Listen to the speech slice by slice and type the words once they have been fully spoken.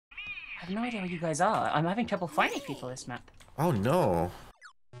I have no idea where you guys are. I'm having trouble finding people this map. Oh no.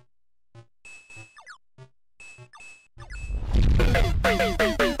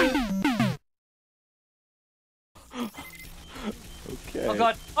 Okay. Oh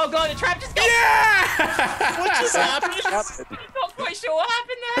god, the trap just got— Yeah! What just happened? I'm not quite sure what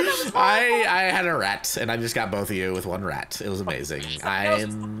happened there. That was I had a rat, and I just got both of you with one rat. It was amazing.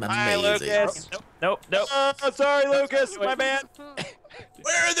 I'm Hi, amazing. Lucas. Nope. Oh, sorry, Lucas. My man.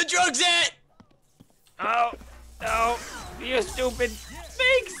 Where are the drugs at? Oh, no. You stupid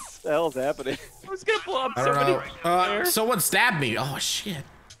things. What the hell's happening? I was gonna blow up I don't somebody. know. Someone stabbed me. Oh shit.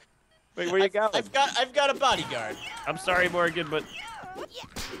 Wait, where you going? I've got a bodyguard. I'm sorry, Morgan, but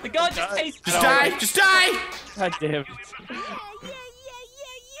the guard just tased— Just die! Just die! God damn it.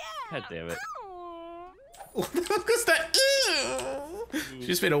 God damn it. What the fuck was that? She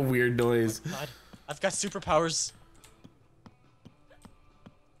just made a weird noise. God, I've got superpowers.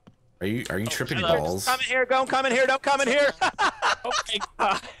 Are you tripping Hello. balls? Come in here, don't come in here, don't come in here. Oh my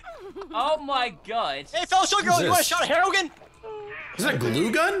god. Oh my god. Hey, fellow showgirl, Who's you want a this? shot of heroin? Is that a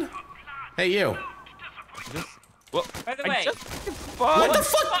glue gun? Hey you. Well, By the way, What the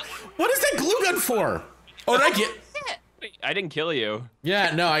fuck? What is that glue gun for? Oh, did I get? I didn't kill you.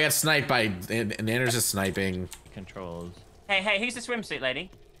 Yeah, no, I got sniped by, and Nanner's just sniping. Controls. hey, who's the swimsuit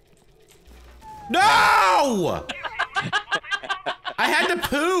lady? No! I had to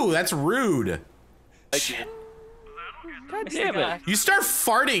poo. That's rude. God damn it. You start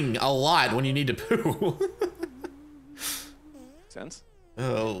farting a lot when you need to poo. Sense?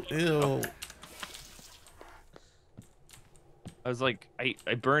 Oh, ew. I was like, I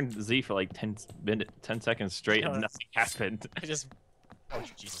burned Z for like 10 seconds straight and nothing happened. Oh,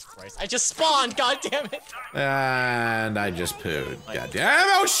 Jesus Christ. I just spawned, god damn it. And I just pooed. God damn.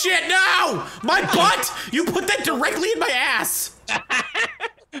 Oh shit, no! My butt! You put that directly in my ass!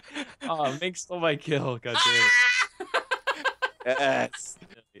 Oh, Mink stole my kill. God damn it. Yes.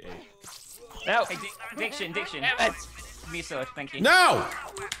 No. Hey, Diction. Damn it. Give me a sword, thank you. No!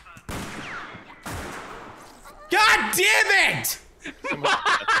 God damn it!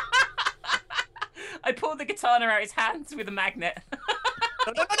 I pulled the katana out of his hands with a magnet.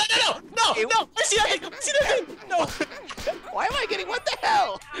 No! I see nothing! No! Why am I getting, what the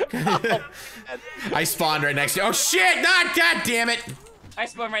hell? I spawned right next to you. Oh shit! Not, god damn it! I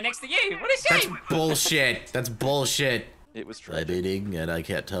spawned right next to you. What a That's shame! bullshit. That's bullshit. It was I'm eating, and I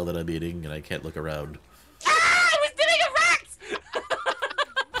can't tell that I'm eating, and I can't look around. I was doing a rat!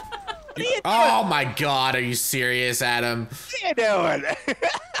 Oh my god, are you serious, Adam? What are you doing?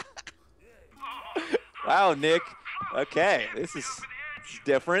 Wow, Nick. Okay, this is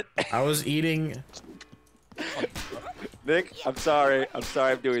different. I was eating. Nick, I'm sorry. I'm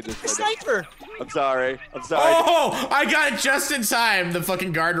sorry I'm doing this. Sniper! I'm sorry. I'm sorry. Oh! I got it just in time. The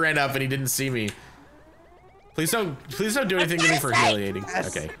fucking guard ran up and he didn't see me. Please don't do anything to me for humiliating.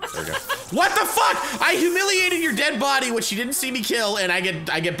 Okay, there we go. What the fuck? I humiliated your dead body, which you didn't see me kill, and I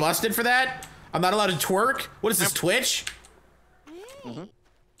get busted for that? I'm not allowed to twerk? What is this, Twitch? It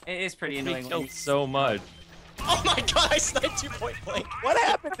is pretty We annoying. killed so much. Oh my god, I sniped you point blank. What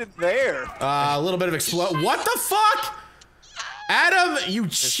happened in there? A little bit of explode. What the fuck? Adam, you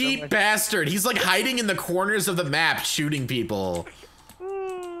cheap bastard. He's like hiding in the corners of the map shooting people.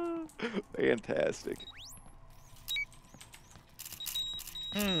 Fantastic.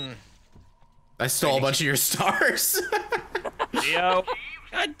 I stole a bunch of your stars. Yo.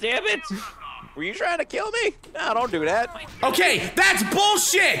 God damn it. Were you trying to kill me? No, don't do that. Okay, that's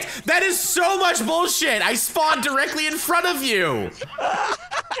bullshit. That is so much bullshit. I spawned directly in front of you.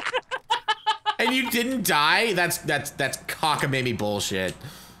 And you didn't die? That's cockamamie bullshit.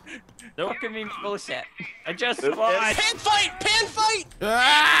 Nope. Fucking me bullshit. I just Nope. spawned. Pan fight! Pan fight!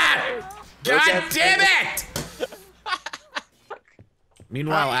 Ah! God Okay. damn it!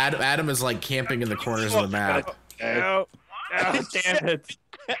 Meanwhile, Adam is like camping in the corners of the map. No. Oh, damn it.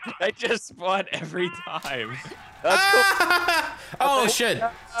 I just spawn every time. Ah! Oh shit!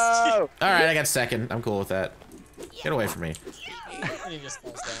 Oh. All right, I got second. I'm cool with that. Get away from me! He just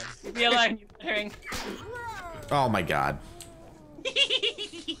falls down. Leave me alone, you littering. Oh my god!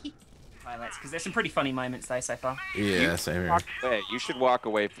 Violence, because there's some pretty funny moments though so far. Yeah, same here. Hey, you should walk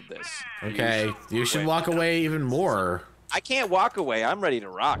away from this. Okay, you should walk away even more. I can't walk away. I'm ready to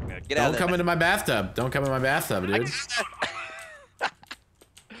rock, man. Get out Don't of come there. into my bathtub. Don't come in my bathtub, dude.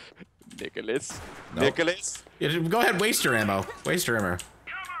 Nicholas. Nope. Nicholas. Yeah, go ahead, waste your ammo. Waste your ammo.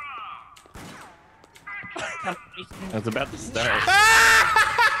 I was about to start.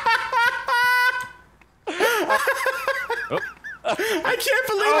 Oh. I can't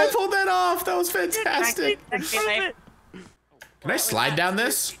believe I pulled that off. That was fantastic. Thank you, mate. Can I slide down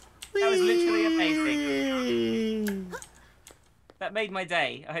this? That was literally amazing. That made my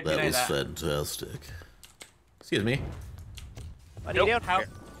day. I hope you know that. That was fantastic. Excuse me. What are you doing?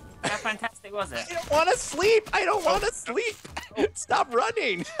 How fantastic was it? I don't want to sleep. I don't want to sleep. Stop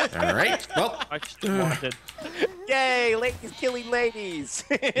running. All right. Well, I just wanted. Yay, ladies killing ladies.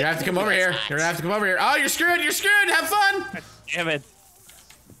 you have to come over here. You're gonna have to come over here. Oh, you're screwed. You're screwed. Have fun. Damn it.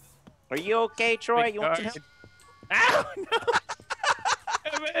 Are you okay, Troy? You want to... Ow, no.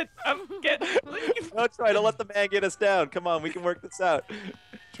 Damn it. I'm getting leave. No, Troy, don't let the man get us down. Come on, we can work this out.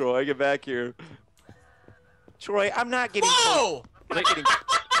 Troy, get back here. Troy, I'm not getting... Whoa! I'm not getting...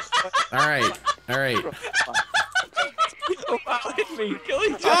 All right. All right. Me, kill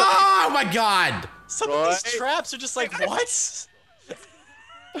each other. Oh my God. Some Troy? of these traps are just like, what?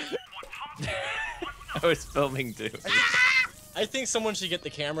 I was filming too. I think someone should get the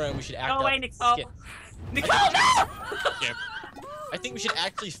camera and we should act Go out away, Nicole. skit. Nicole, no! I think we should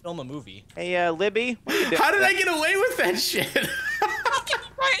actually film a movie. Hey, Libby. What you doing? How did I get away with that shit?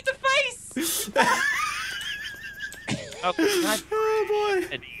 Right in the face! Oh, God. Oh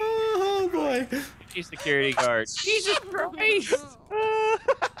boy. Oh boy. He's security guard. Jesus Christ!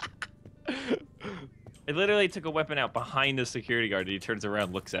 I literally took a weapon out behind the security guard and he turns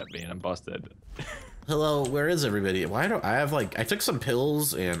around, looks at me, and I'm busted. Hello, where is everybody? Why don't I have like I took some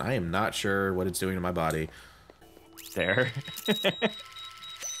pills and I am not sure what it's doing to my body. There.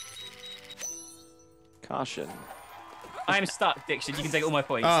 Caution. I'm stuck, Diction. You can take all my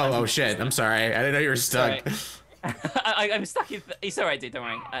points. Oh shit. I'm sorry. I didn't know you were stuck. I'm stuck in... It's alright, dude. Don't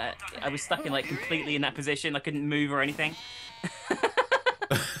worry. I was stuck in, like, completely in that position. I couldn't move or anything.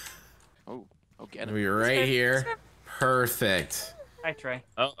 Oh, get him. We're right here. Perfect. Hi, Trey.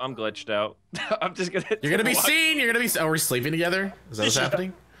 Oh, I'm glitched out. I'm just gonna. You're gonna be seen. You're gonna be. Oh, we're sleeping together. Is that what's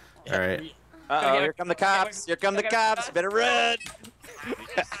happening? All right. Uh-oh, here come the cops. Here come the cops. Better run.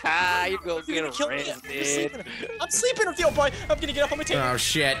 You go get Kill me. arrested. I'm sleeping with you, boy. I'm gonna get up on my table. Oh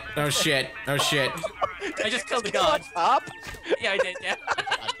shit. Oh shit. Oh shit. I just killed the guard. Up? Yeah, I did, yeah.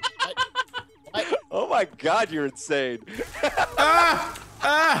 Oh my God, you're insane.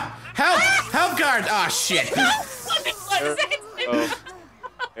 Help! Help guard! Oh shit.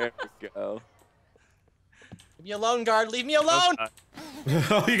 There we go. Leave me alone, guard. Leave me alone.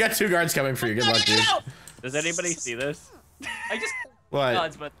 Oh, you got two guards coming for you. Good luck, dude. Does anybody see this? I just... What?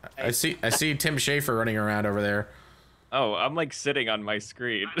 Guards, but... I see Tim Schafer running around over there. Oh, I'm like sitting on my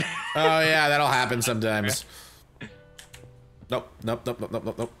screen. Oh yeah, that'll happen sometimes. Nope.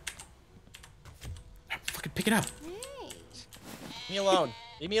 Fucking pick it up. Leave me alone.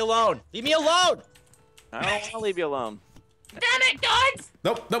 Leave me alone. Leave me alone. I don't want to leave you alone. Damn it, guards!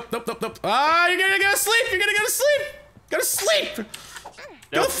 Nope. Ah, you're gonna go to sleep. You're gonna go to sleep. Go to sleep.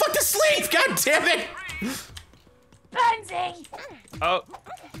 Go the fuck to sleep. God damn it. Pansy! Oh,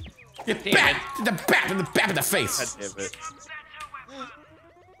 You bat in the back of the face. God damn it.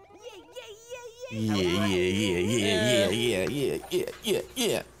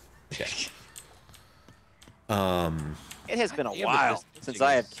 Yeah. It has been a Yeah, but while this since thing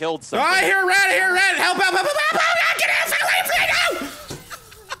I have is- killed Oh, something. I hear a rat, Help! Get out, fucking away from me, no!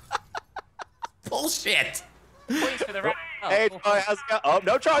 Bullshit. Points for the rat. Oh, Hey, cool. Troy, how's it going? Oh,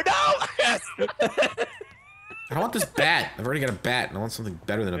 no, Troy, no! Yes! I want this bat. I've already got a bat, and I want something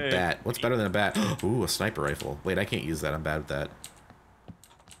better than a Hey. bat. What's better than a bat? Ooh, a sniper rifle. Wait, I can't use that. I'm bad at that.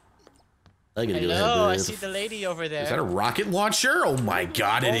 I gotta go Hello, I ahead. see the lady over there. Is that a rocket launcher? Oh my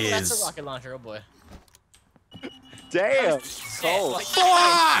god, it is. That's a rocket launcher. Oh boy. Damn! Cold.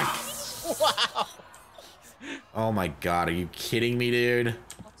 Fuck! Wow. Oh my god, are you kidding me, dude? I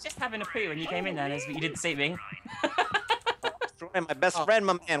was just having a poo when you came in, Dennis, but you didn't see me. Troy, my best friend,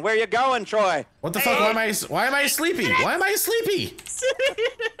 my man. Where you going, Troy? What the fuck? Why am I sleepy? Why am I sleepy?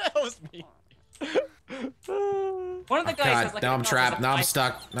 That was me. One of the guys has God, like now a I'm glass trapped. of Now I'm ice.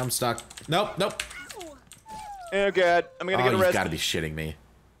 stuck. Now I'm stuck. Nope. Oh, God. I'm gonna Oh, get you've arrested. gotta be shitting me.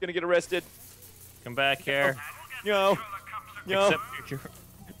 Gonna get arrested. Come back here. No. Accept your-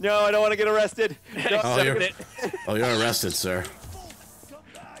 No, I don't want to get arrested. No. Oh, you're, it. oh, you're arrested, sir.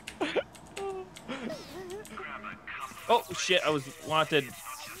 Oh shit! I was wanted.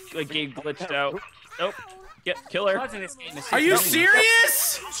 Like game glitched out. Nope. Get killer. Cards in this game is Are you just-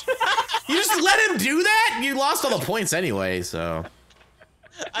 serious? You just let him do that? You lost all the points anyway, so.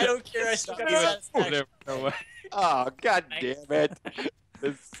 I don't care. I still got the satisfaction. No way. Oh, God damn it.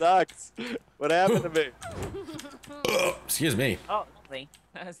 This sucks. What happened to me? Excuse me. Oh, lovely.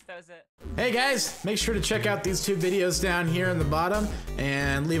 That was it. Hey guys, make sure to check out these two videos down here in the bottom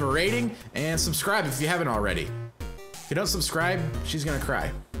and leave a rating and subscribe if you haven't already. If you don't subscribe, she's gonna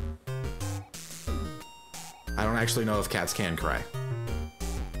cry. I don't actually know if cats can cry.